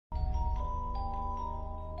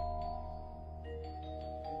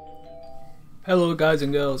Hello guys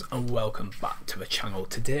and girls and welcome back to the channel.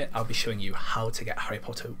 Today I'll be showing you how to get Harry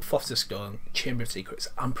Potter, Philosopher's Stone, Chamber of Secrets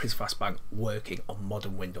and Prism Bank working on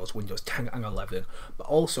modern Windows 10 and 11, but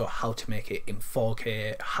also how to make it in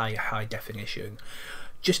 4K high definition,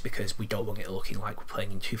 just because we don't want it looking like we're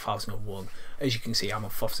playing in 2001. As you can see, I'm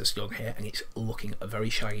on Philosopher's Stone here and it's looking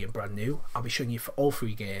very shiny and brand new. I'll be showing you for all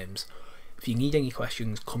three games. If you need any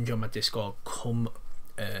questions, come join my Discord, comment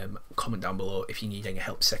down below if you need any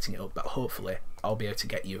help setting it up, but hopefully I'll be able to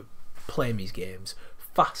get you playing these games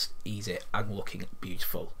fast, easy and looking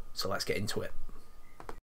beautiful. So let's get into it.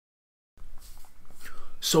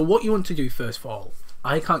 So what you want to do first of all,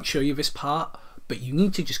 I can't show you this part, but you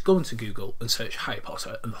need to just go into Google and search Harry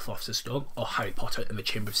Potter and the Philosopher's Stone, or Harry Potter and the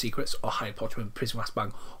Chamber of Secrets, or Harry Potter and Prism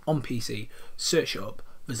Bank on PC. Search it up.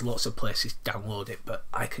 There's lots of places to download it, but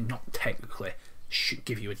I cannot technically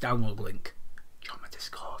give you a download link. Join my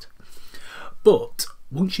Discord. But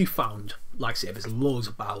once you've found, like I say, there's loads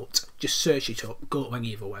about, just search it up, go to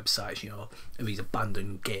any of the websites, of these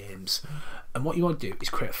abandoned games, and what you want to do is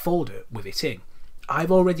create a folder with it in.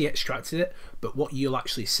 I've already extracted it, but what you'll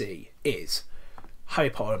actually see is Harry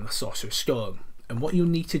Potter and the Sorcerer's Stone, and what you'll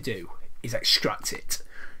need to do is extract it.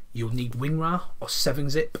 You'll need WinRAR or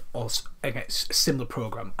 7-zip or a similar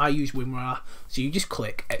program. I use WinRAR, so you just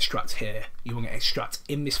click extract here. You want to extract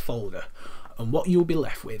in this folder, and what you'll be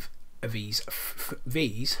left with are these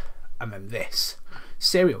and then this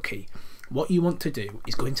serial key. What you want to do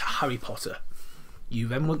is go into Harry Potter. You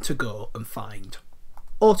then want to go and find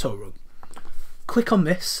auto run. Click on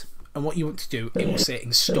this, and what you want to do, it will say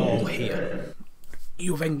install here.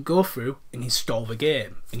 You'll then go through and install the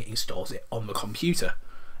game, and it installs it on the computer.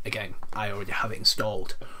 Again, I already have it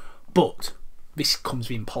installed, but this comes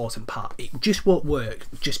the important part. It just won't work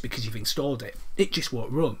just because you've installed it. It just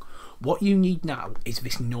won't run. What you need now is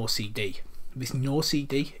this no CD. This no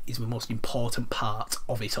CD is the most important part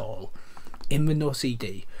of it all. In the no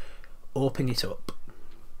CD, open it up.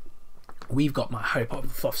 We've got my Harry Potter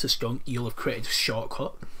Philosopher's Stone. You'll have created a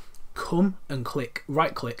shortcut. Come and click,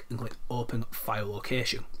 right click and click open file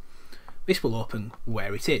location. This will open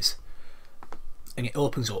where it is, and it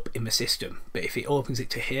opens up in the system. But if it opens it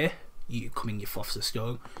to here, you come in your Philosopher's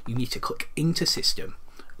Stone, you need to click into system,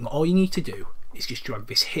 and all you need to do is just drag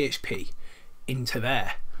this HP into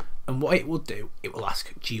there, and what it will do, it will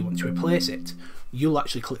ask, do you want to replace it? You'll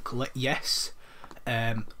actually click yes,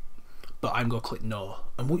 but I'm going to click no,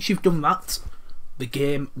 and once you've done that, the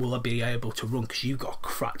game will be able to run because you've got a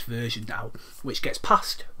cracked version now which gets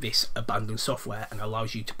past this abandoned software and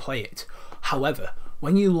allows you to play it. However,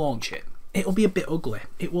 when you launch it, it'll be a bit ugly,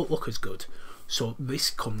 it won't look as good. So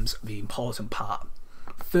this comes the important part.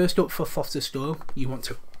 First up, for Philosopher's Stone, you want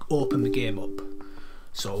to open the game up.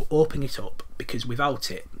 So open it up, because without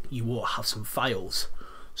it you won't have some files.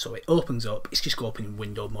 So it opens up, it's just opening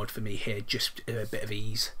window mode for me here, just a bit of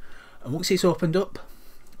ease. And once it's opened up,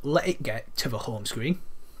 let it get to the home screen,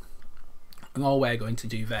 and all we're going to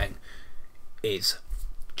do then is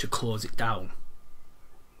to close it down.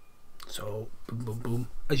 So boom boom boom,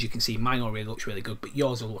 as you can see mine already looks really good, but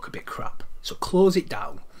yours will look a bit crap. So close it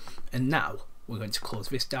down, and now we're going to close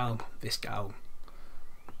this down, and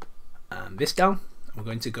this down. We're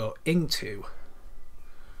going to go into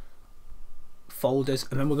folders,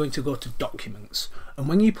 and then we're going to go to documents, and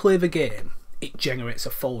when you play the game it generates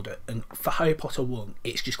a folder, and for Harry Potter 1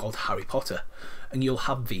 it's just called Harry Potter, and you'll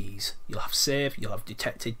have these. You'll have save, you'll have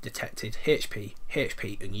detected,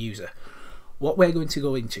 HP and user. What we're going to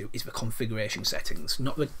go into is the configuration settings,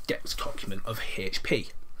 not the depth document of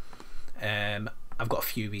HP. I've got a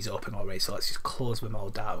few of these open already, so let's just close them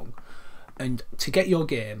all down. And to get your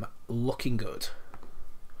game looking good,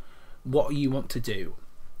 what you want to do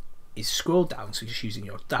is scroll down, so just using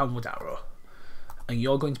your downward arrow, and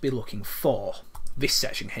you're going to be looking for this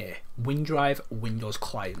section here,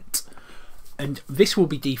 WinDrv.WindowsClient, and this will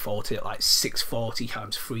be defaulted at like 640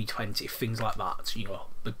 x 320, things like that,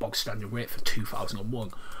 the bog standard rate for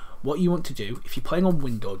 2001. What you want to do, if you're playing on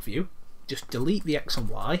Windowed View, just delete the X and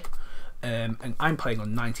Y, and I'm playing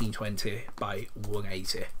on 1920 by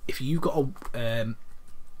 180. If you've got a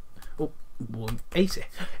 180,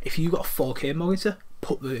 if you've got a 4K monitor,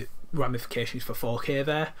 put the ramifications for 4K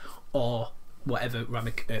there, or whatever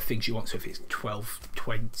things you want. So if it's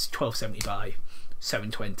 1270 by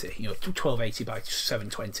 720, 1280 by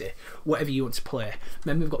 720, whatever you want to play.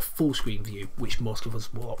 Then we've got full screen view, which most of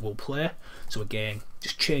us will play. So again,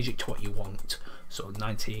 just change it to what you want. So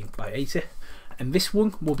 19 by 80, and this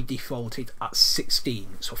one will be defaulted at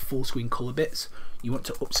 16. So full screen color bits. You want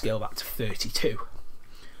to upscale that to 32.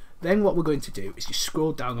 Then what we're going to do is just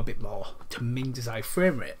scroll down a bit more to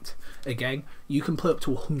MinDesiredFrameRate. Again, you can play up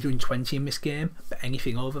to 120 in this game, but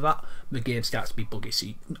anything over that, the game starts to be buggy. So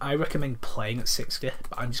I recommend playing at 60,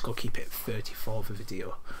 but I'm just going to keep it at 34 for the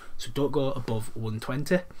video. So don't go above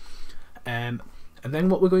 120. And then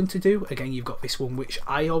what we're going to do, again, you've got this one which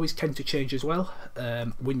I always tend to change as well,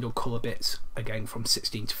 WindowedColorBits, again from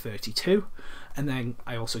 16 to 32, and then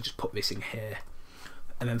I also just put this in here.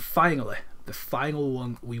 And then finally, the final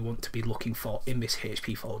one we want to be looking for in this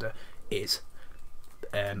HP folder is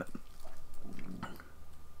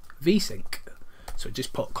VSync. So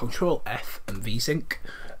just put Control F and VSync,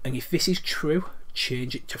 and if this is true,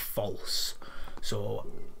 change it to false. So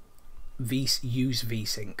use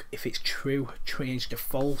VSync. If it's true, change to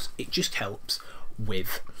false. It just helps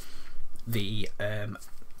with the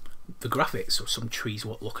graphics, so some trees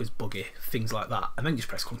won't look as buggy, things like that. And then just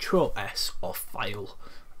press Control S or File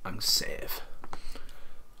and save.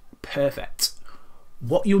 Perfect.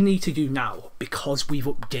 What you'll need to do now, because we've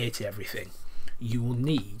updated everything, you will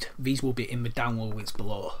need, these will be in the download links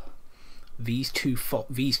below, these two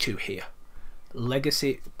here,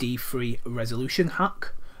 Legacy D3 Resolution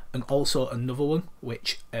Hack, and also another one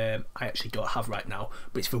which I actually don't have right now,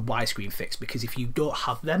 but it's for widescreen fix, because if you don't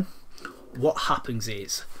have them, what happens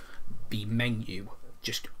is the menu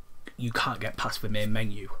just, you can't get past the main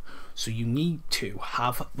menu. So you need to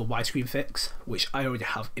have the widescreen fix, which I already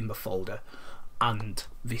have in the folder, and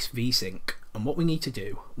this VSync. And what we need to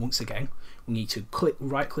do, once again, we need to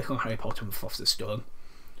right click on Harry Potter and the Philosopher's Stone,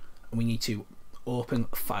 and we need to open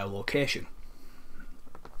file location.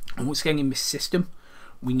 And once again, in this system,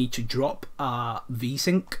 we need to drop our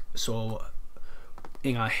VSync. So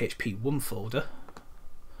in our HP1 folder,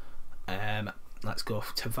 let's go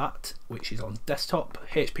to that, which is on desktop,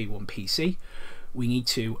 HP1 PC. We need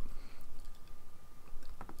to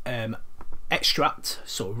extract,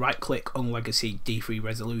 so right click on Legacy D3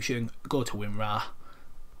 Resolution, go to WinRAR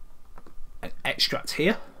and extract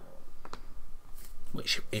here,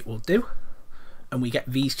 which it will do, and we get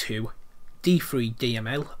these two,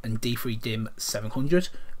 D3DML and D3Dim 700,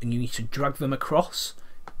 and you need to drag them across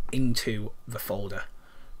into the folder.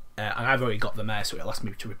 And I've already got them there, so it'll ask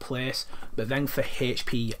me to replace. But then for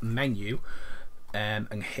HP menu and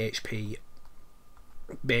HP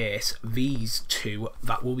base, these two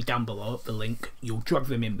that will be down below the link, you'll drag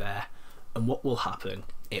them in there, and what will happen,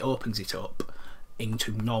 it opens it up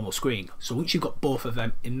into normal screen. So once you've got both of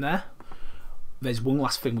them in there, there's one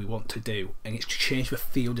last thing we want to do, and it's to change the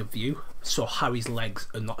field of view so Harry's legs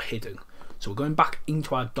are not hidden. So we're going back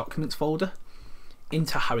into our documents folder,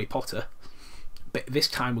 into Harry Potter, but this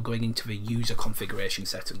time we're going into the user configuration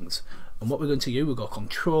settings, and what we're going to do, we'll go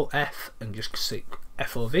Control F and just click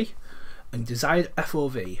FOV, and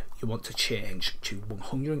DesiredFOV you want to change to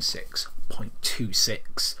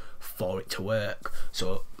 106.26 for it to work.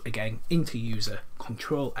 So again, into user,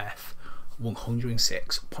 Control F,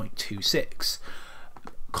 106.26,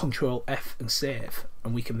 Control F and save,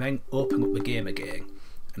 and we can then open up the game again,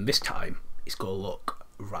 and this time it's going to look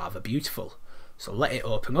rather beautiful. So let it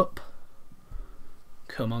open up.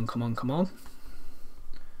 Come on, come on, come on.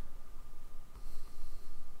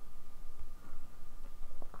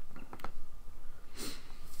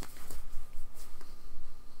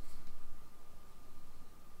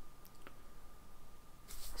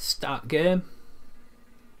 Start game.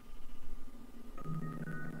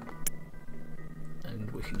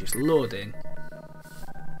 And we can just load in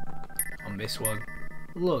on this one.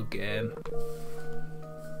 Load game.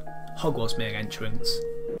 Hogwarts main entrance.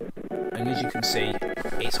 And as you can see,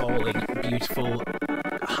 it's all in beautiful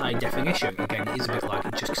high definition. Again, it is a bit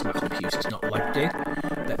laggy just because my computer's not logged in.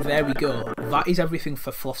 But there we go. That is everything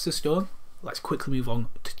for Philosopher's Stone. Let's quickly move on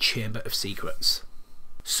to Chamber of Secrets.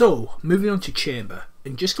 So, moving on to Chamber,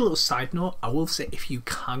 and just a little side note, I will say if you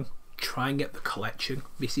can, try and get the collection.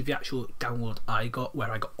 This is the actual download I got,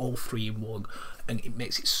 where I got all three in one, and it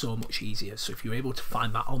makes it so much easier. So if you're able to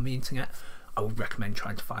find that on the internet, I would recommend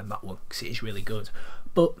trying to find that one, because it is really good.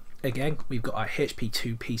 But again, we've got our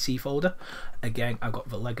HP2 PC folder. Again, I've got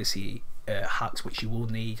the legacy hacks, which you will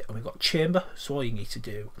need, and we've got Chamber. So all you need to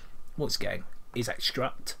do, once again, is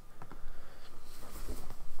extract.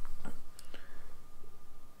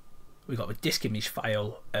 We've got the disk image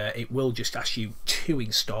file. It will just ask you to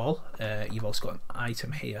install. You've also got an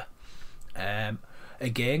item here.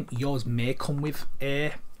 Again, yours may come with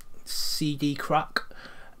a CD crack,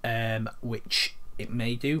 which it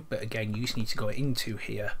may do, but again, you just need to go into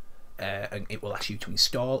here and it will ask you to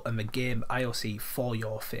install, and the game IOC for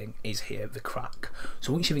your thing is here, the crack.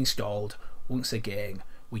 So once you've installed, once again,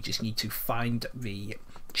 we just need to find the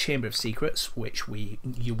Chamber of Secrets, which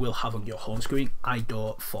you will have on your home screen. I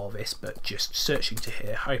don't for this, but just searching to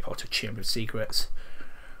here, Harry Potter Chamber of Secrets,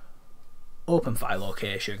 open file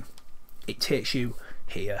location, it takes you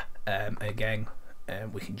here. Again,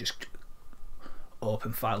 we can just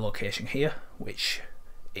open file location here, which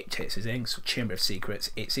it takes us in. So Chamber of Secrets,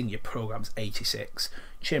 it's in your programs 86,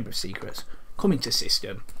 Chamber of Secrets, come into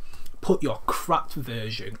system, put your cracked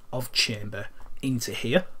version of Chamber into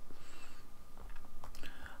here,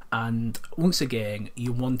 and once again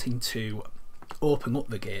you're wanting to open up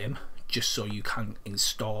the game just so you can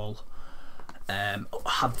install,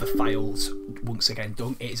 have the files once again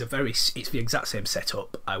done. It's the exact same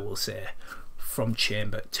setup, I will say, from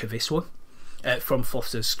Chamber to this one, from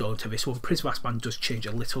Philosopher's Stone to this one. Prism of Azkaban does change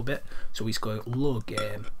a little bit, so he's going load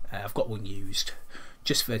game. I've got one used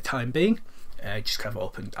just for the time being. Just kind of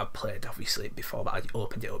opened, I've played obviously before, but I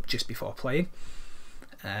opened it up just before playing,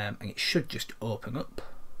 and it should just open up.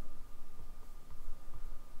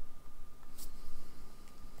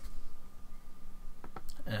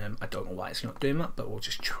 I don't know why it's not doing that, but we'll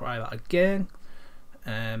just try that again.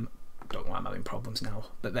 Don't know why I'm having problems now,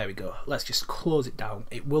 but there we go. Let's just close it down.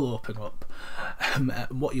 It will open up.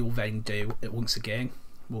 What you'll then do, once again,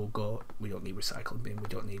 we'll go, we don't need recycling bin, we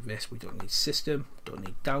don't need this, we don't need system, don't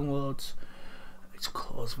need downloads. Let's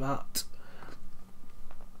close that.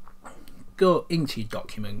 Go into your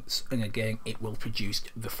documents, and again it will produce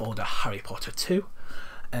the folder Harry Potter 2,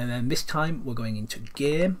 and then this time we're going into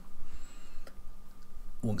game.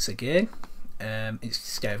 Once again,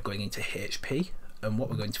 instead of going into HP, and what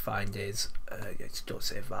we're going to find is, don't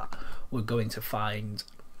save that, we're going to find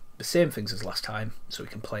the same things as last time, so we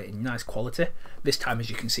can play it in nice quality. This time,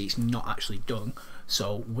 as you can see, it's not actually done,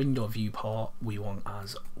 so window viewport we want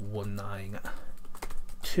as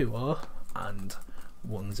 1920 and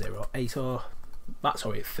 1080, that's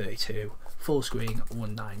already at 32, full screen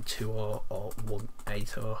 1920 or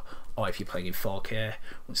 180, or if you're playing in 4K,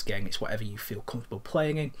 once again it's whatever you feel comfortable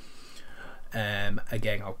playing in.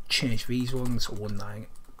 Again, I'll change these ones,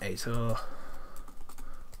 1980,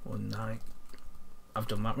 19, I've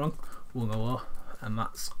done that wrong, 100, and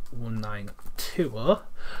that's 1920,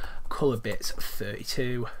 colour bits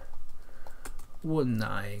 32,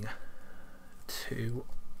 1920,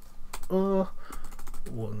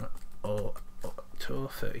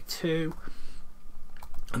 32,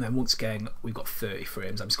 and then once again we've got 30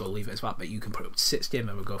 frames. I'm just going to leave it as that, but you can put it up to 60, and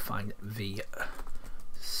then we'll go find the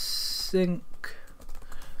sync,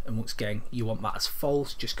 and once again you want that as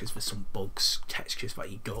false just because there's some bugs, textures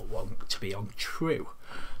that you don't want to be on true.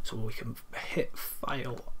 So we can hit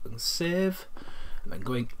file and save, and then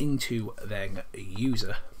going into then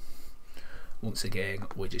user, once again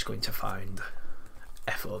we're just going to find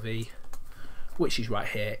FOV, which is right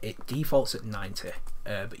here. It defaults at 90,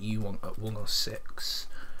 but you want at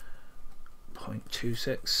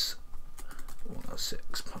 106.26,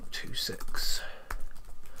 106.26,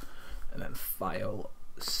 and then file,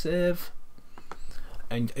 save.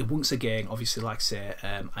 And once again, obviously, like I say,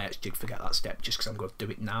 I actually did forget that step just because I'm going to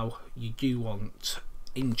do it now. You do want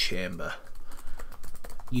in Chamber,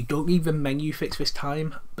 you don't need the menu fix this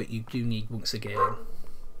time, but you do need, once again,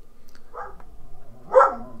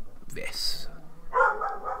 this,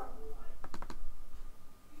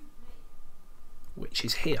 which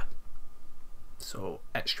is here. So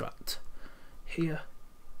extract here,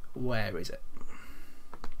 where is it?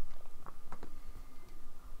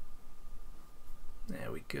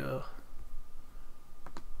 There we go.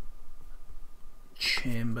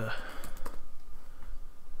 Chamber,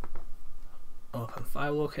 open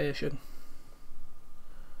file location,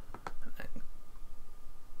 and then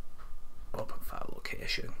open file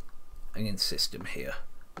location, and in system here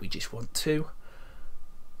we just want to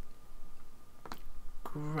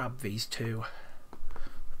grab these two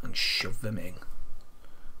and shove them in,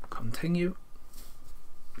 continue,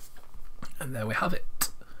 and there we have it.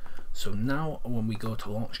 So now when we go to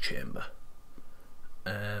launch Chamber,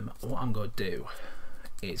 what I'm going to do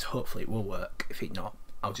is, hopefully it will work. If it not,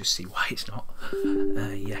 I'll just see why it's not.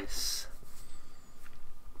 Yes.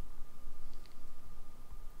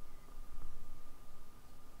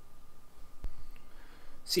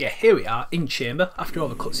 So yeah, here we are in Chamber. After all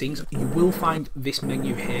the cutscenes, you will find this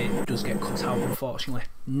menu here does get cut out, unfortunately.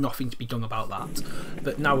 Nothing to be done about that.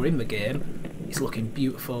 But now we're in the game, it's looking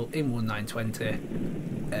beautiful in 1920.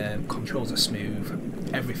 Controls are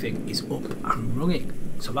smooth, everything is up and running.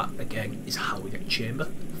 So that again is how we get Chamber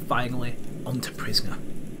finally onto Prisoner.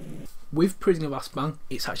 With Prisoner of Azkaban,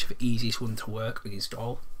 it's actually the easiest one to work and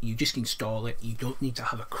install. You just install it, you don't need to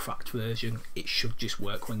have a cracked version, it should just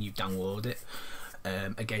work when you download it.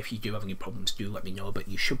 Again, if you do have any problems, do let me know, but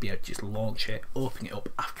you should be able to just launch it, open it up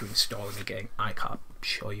after installing again. I can't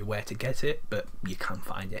show you where to get it, but you can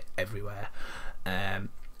find it everywhere.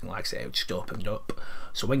 Like I say, it just opened up.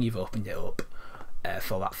 So when you've opened it up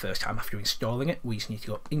for that first time after installing it, we just need to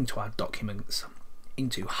go into our documents,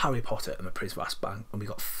 into Harry Potter and the Prisoner of Azkaban, and we've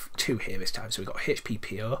got two here this time. So we've got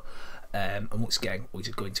HPPO, and once again we're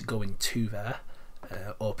just going to go into there,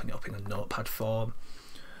 open it up in a notepad form,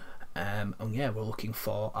 and yeah, we're looking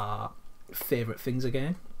for our favourite things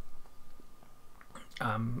again.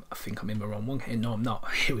 I think I'm in the wrong one here. No, I'm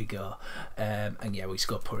not. Here we go. And yeah, we just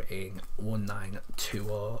got to put it in 1920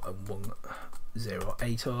 and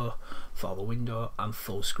 1080 for the window and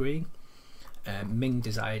full screen.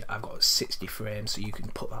 MinDesired, I've got 60 frames, so you can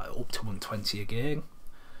put that up to 120 again.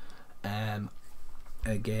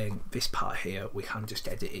 Again, this part here we can just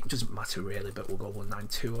edit. It doesn't matter really, but we'll go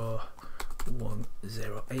 1920,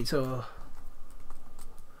 1080,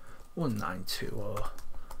 1920.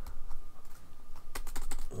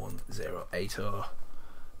 1080,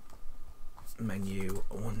 menu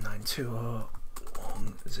 1920,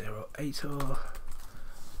 1080,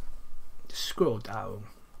 scroll down,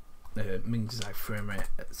 MinDesiredFrameRate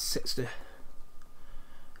at 60,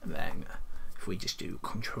 and then if we just do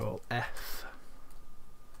Control F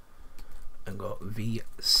and go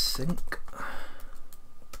VSync,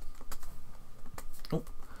 oh,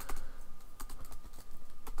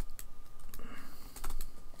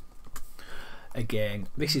 again,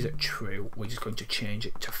 this isn't true, we're just going to change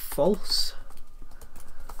it to false,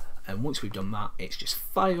 and once we've done that, it's just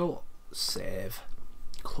file, save,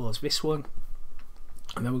 close this one,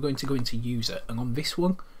 and then we're going to go into user, and on this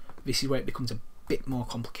one, this is where it becomes a bit more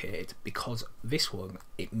complicated, because this one,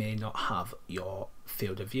 it may not have your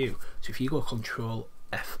field of view. So if you go Control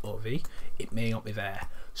FOV, it may not be there.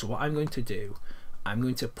 So what I'm going to do, I'm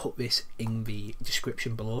going to put this in the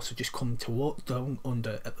description below, so just come to down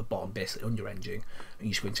under at the bottom, basically under engine, and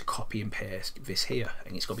you're just going to copy and paste this here,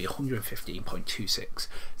 and it's going to be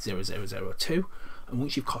 115.26.0002. and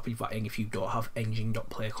once you've copied that in, if you don't have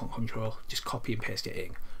engine.play control, just copy and paste it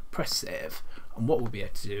in, press save, and what we'll be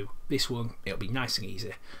able to do, this one, it'll be nice and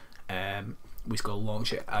easy. We're just going to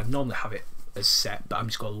launch it. I normally have it as set, but I'm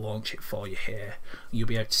just going to launch it for you here. You'll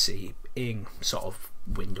be able to see in sort of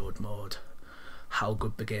windowed mode how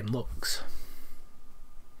good the game looks.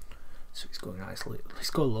 So it's going nicely.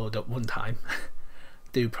 Let's go load up one time.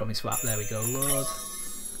 Do promise that. There we go, load,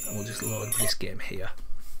 and we'll just load this game here.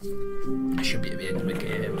 I should be at the end of the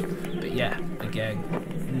game, but yeah,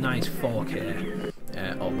 again, nice 4K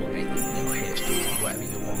or 180, HD, whatever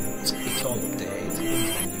you want. It's all updated in the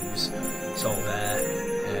menus. It's all there.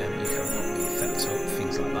 You can put the effects up,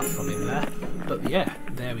 things like that from in there. But yeah,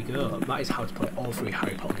 there we go. That is how to play all three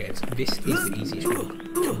Harry Potter games. This is the easiest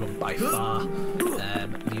one to run by far.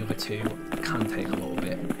 The other two can take a little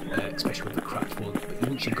bit, especially with the cracked one. But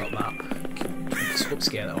once you've got that, you can just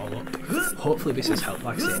upscale it all up. Hopefully this has helped.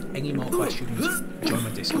 Like I said, any more questions, join my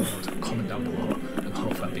Discord, comment down below, and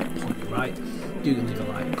hopefully I'll be able to point you right. Do leave a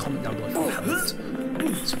like, comment down below if it helped,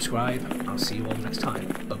 subscribe, and I'll see you all next time.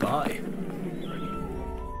 Bye bye.